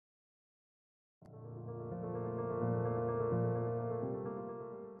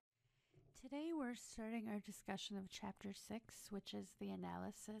we're starting our discussion of Chapter 6, which is the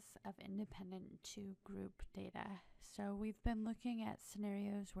analysis of independent two-group data. So we've been looking at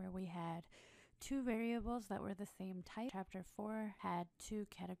scenarios where we had two variables that were the same type. Chapter 4 had two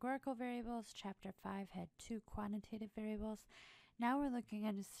categorical variables. Chapter 5 had two quantitative variables. Now we're looking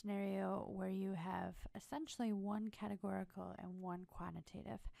at a scenario where you have essentially one categorical and one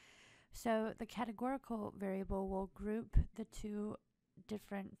quantitative. So the categorical variable will group the two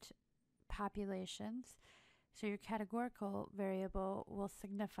different populations. So your categorical variable will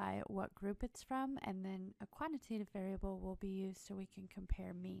signify what group it's from, and then a quantitative variable will be used so we can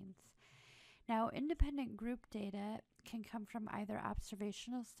compare means. Now, independent group data can come from either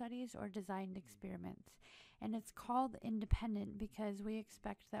observational studies or designed experiments. And it's called independent because we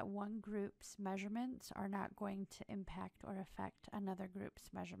expect that one group's measurements are not going to impact or affect another group's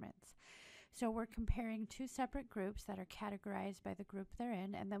measurements. So we're comparing two separate groups that are categorized by the group they're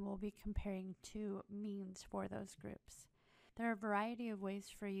in, and then we'll be comparing two means for those groups. There are a variety of ways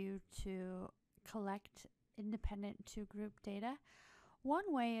for you to collect independent two-group data.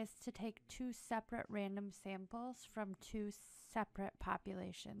 One way is to take two separate random samples from two separate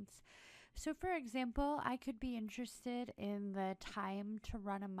populations. So for example, I could be interested in the time to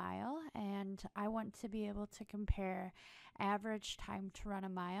run a mile, and I want to be able to compare average time to run a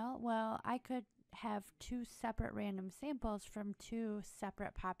mile. Well, I could have two separate random samples from two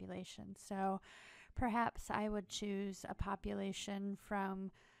separate populations. So perhaps I would choose a population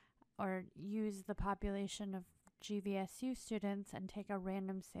from, or use the population of GVSU students and take a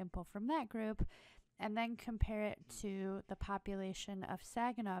random sample from that group and then compare it to the population of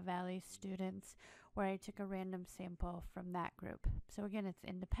Saginaw Valley students where I took a random sample from that group. So again, it's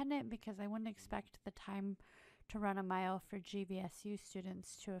independent because I wouldn't expect the time to run a mile for GVSU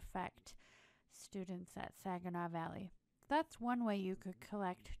students to affect students at Saginaw Valley. That's one way you could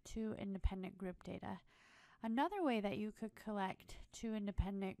collect two independent group data. Another way that you could collect two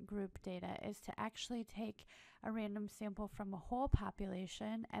independent group data is to actually take a random sample from a whole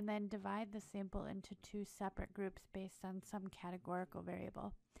population and then divide the sample into two separate groups based on some categorical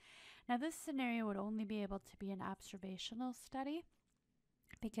variable. Now, this scenario would only be able to be an observational study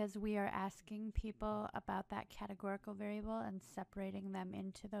because we are asking people about that categorical variable and separating them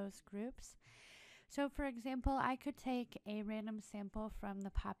into those groups. So for example, I could take a random sample from the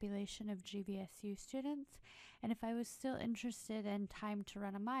population of GVSU students, and if I was still interested in time to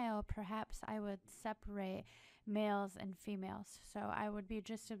run a mile, perhaps I would separate males and females. So I would be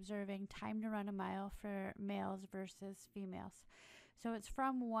just observing time to run a mile for males versus females. So it's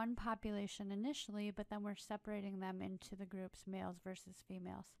from one population initially, but then we're separating them into the groups males versus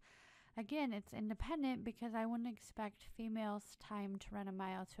females. Again, it's independent because I wouldn't expect females' time to run a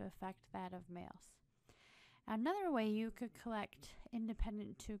mile to affect that of males. Another way you could collect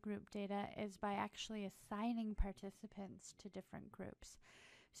independent two-group data is by actually assigning participants to different groups.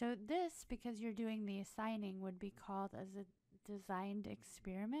 So this, because you're doing the assigning, would be called as a designed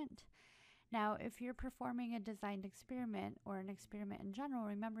experiment. Now, if you're performing a designed experiment or an experiment in general,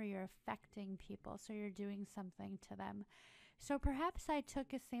 remember you're affecting people, so you're doing something to them. So perhaps I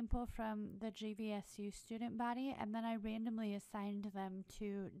took a sample from the GVSU student body and then I randomly assigned them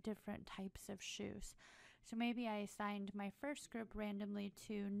to different types of shoes. So maybe I assigned my first group randomly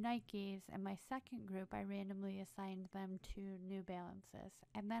to Nikes, and my second group I randomly assigned them to New Balances.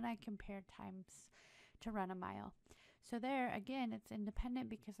 And then I compared times to run a mile. So there, again, it's independent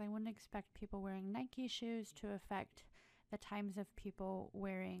because I wouldn't expect people wearing Nike shoes to affect the times of people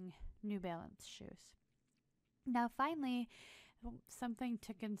wearing New Balance shoes. Now, finally, something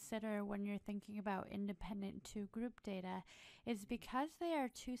to consider when you're thinking about independent two-group data is because they are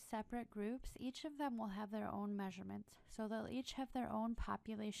two separate groups, each of them will have their own measurements. So they'll each have their own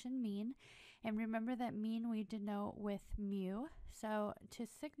population mean. And remember that mean we denote with mu. So to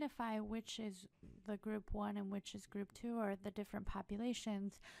signify which is the group 1 and which is group 2, or the different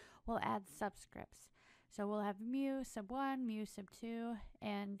populations, we'll add subscripts. So we'll have mu sub 1, mu sub 2,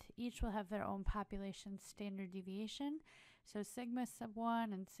 and each will have their own population standard deviation. So sigma sub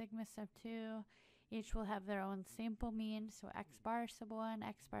 1 and sigma sub 2, each will have their own sample mean. So x bar sub 1,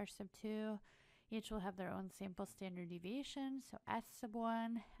 x bar sub 2, each will have their own sample standard deviation. So s sub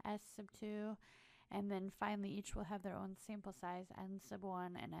 1, s sub 2, and then finally each will have their own sample size, n sub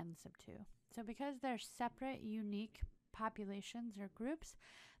 1 and n sub 2. So because they're separate, unique populations or groups,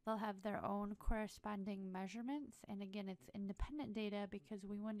 they'll have their own corresponding measurements. And again, it's independent data because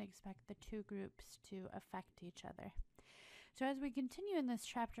we wouldn't expect the two groups to affect each other. So, as we continue in this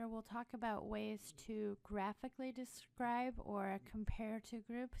chapter, we'll talk about ways to graphically describe or compare two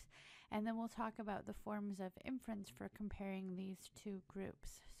groups, and then we'll talk about the forms of inference for comparing these two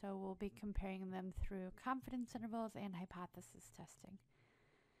groups. So, we'll be comparing them through confidence intervals and hypothesis testing.